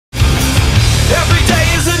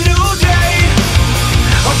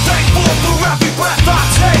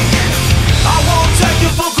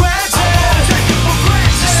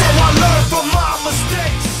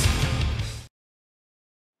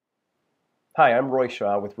Hi, I'm Roy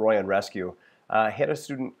Shaw with Roy on Rescue. I had a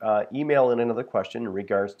student email in another question in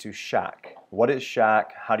regards to shock. What is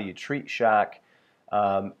shock? How do you treat shock?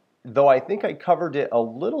 Though I think I covered it a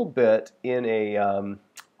little bit in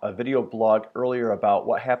a video blog earlier about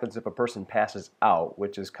what happens if a person passes out,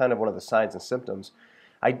 which is kind of one of the signs and symptoms.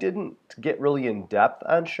 I didn't get really in depth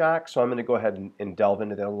on shock, so I'm going to go ahead and delve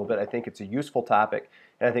into that a little bit. I think it's a useful topic,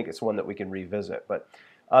 and I think it's one that we can revisit. But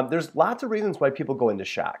there's lots of reasons why people go into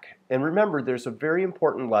shock. And remember, there's a very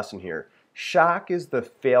important lesson here. Shock is the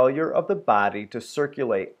failure of the body to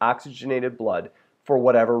circulate oxygenated blood for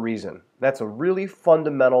whatever reason. That's a really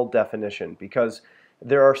fundamental definition because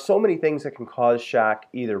there are so many things that can cause shock,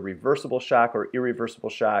 either reversible shock or irreversible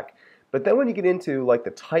shock. But then when you get into like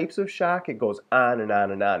the types of shock, it goes on and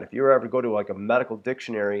on and on. If you ever go to like a medical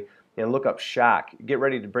dictionary and look up shock, get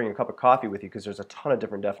ready to bring a cup of coffee with you because there's a ton of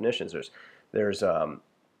different definitions. There's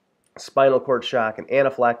spinal cord shock and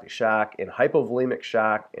anaphylactic shock and hypovolemic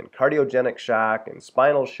shock and cardiogenic shock and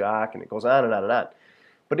spinal shock, and it goes on and on and on.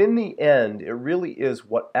 But in the end, it really is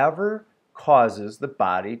whatever causes the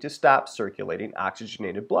body to stop circulating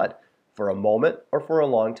oxygenated blood for a moment or for a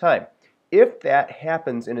long time. If that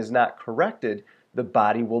happens and is not corrected, the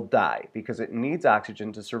body will die because it needs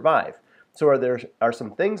oxygen to survive. So there are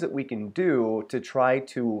some things that we can do to try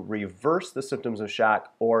to reverse the symptoms of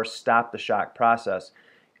shock or stop the shock process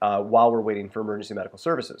while we're waiting for emergency medical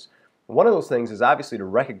services. One of those things is obviously to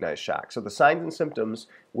recognize shock. So the signs and symptoms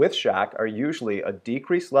with shock are usually a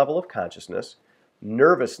decreased level of consciousness,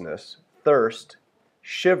 nervousness, thirst,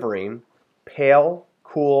 shivering, pale,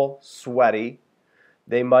 cool, sweaty.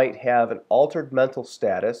 They might have an altered mental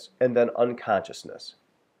status, and then unconsciousness.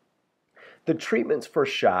 The treatments for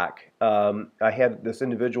shock, this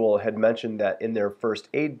individual had mentioned that in their first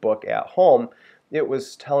aid book at home, it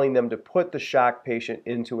was telling them to put the shock patient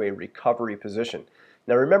into a recovery position.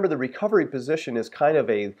 Now remember, the recovery position is kind of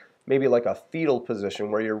maybe like a fetal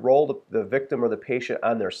position where you roll the victim or the patient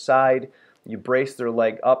on their side, you brace their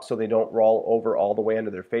leg up so they don't roll over all the way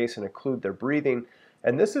into their face and occlude their breathing.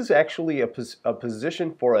 And this is actually a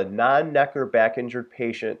position for a non-neck or back injured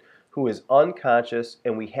patient who is unconscious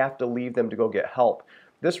and we have to leave them to go get help.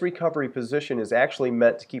 This recovery position is actually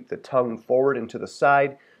meant to keep the tongue forward and to the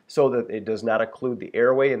side so that it does not occlude the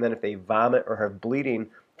airway, and then if they vomit or have bleeding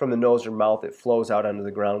from the nose or mouth, it flows out onto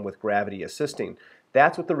the ground with gravity assisting.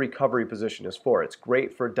 That's what the recovery position is for. It's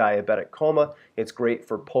great for diabetic coma. It's great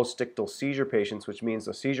for postictal seizure patients, which means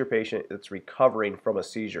a seizure patient that's recovering from a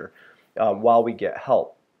seizure while we get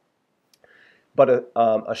help. But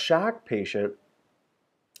a shock patient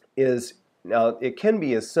it can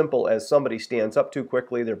be as simple as somebody stands up too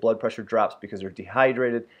quickly, their blood pressure drops because they're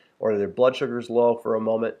dehydrated, or their blood sugar is low for a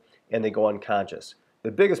moment, and they go unconscious.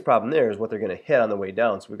 The biggest problem there is what they're going to hit on the way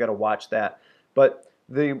down, so we've got to watch that. But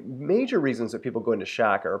the major reasons that people go into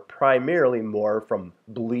shock are primarily more from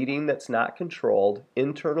bleeding that's not controlled,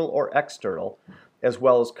 internal or external, as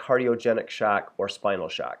well as cardiogenic shock or spinal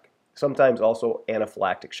shock. Sometimes also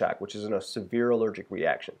anaphylactic shock, which is a severe allergic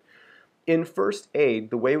reaction. In first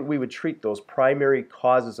aid, the way we would treat those primary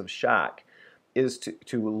causes of shock is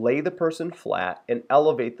to lay the person flat and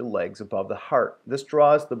elevate the legs above the heart. This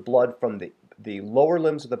draws the blood from the lower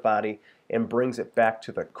limbs of the body and brings it back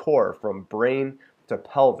to the core, from brain to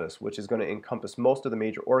pelvis, which is going to encompass most of the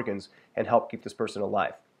major organs and help keep this person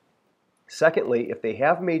alive. Secondly, if they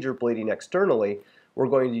have major bleeding externally, we're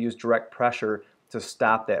going to use direct pressure to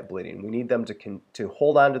stop that bleeding. We need them to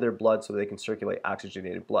hold on to their blood so they can circulate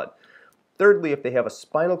oxygenated blood. Thirdly, if they have a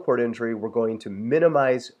spinal cord injury, we're going to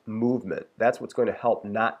minimize movement. That's what's going to help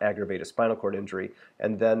not aggravate a spinal cord injury,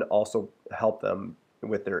 and then also help them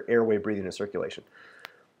with their airway, breathing, and circulation.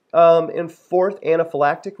 And fourth,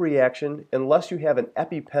 anaphylactic reaction. Unless you have an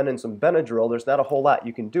EpiPen and some Benadryl, there's not a whole lot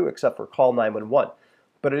you can do except for call 911.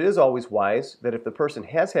 But it is always wise that if the person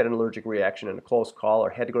has had an allergic reaction in a close call or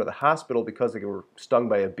had to go to the hospital because they were stung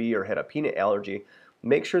by a bee or had a peanut allergy,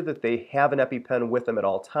 make sure that they have an EpiPen with them at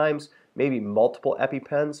all times, maybe multiple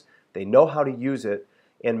EpiPens. They know how to use it,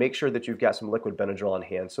 and make sure that you've got some liquid Benadryl on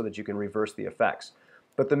hand so that you can reverse the effects.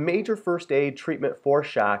 But the major first aid treatment for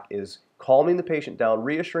shock is calming the patient down,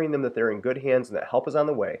 reassuring them that they're in good hands and that help is on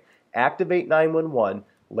the way. Activate 911,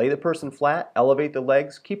 lay the person flat, elevate the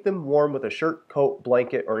legs, keep them warm with a shirt, coat,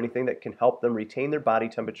 blanket, or anything that can help them retain their body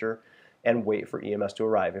temperature, and wait for EMS to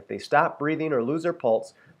arrive. If they stop breathing or lose their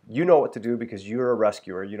pulse, you know what to do because you're a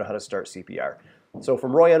rescuer. You know how to start CPR. So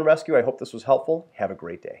from Roy on Rescue, I hope this was helpful. Have a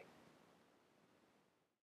great day.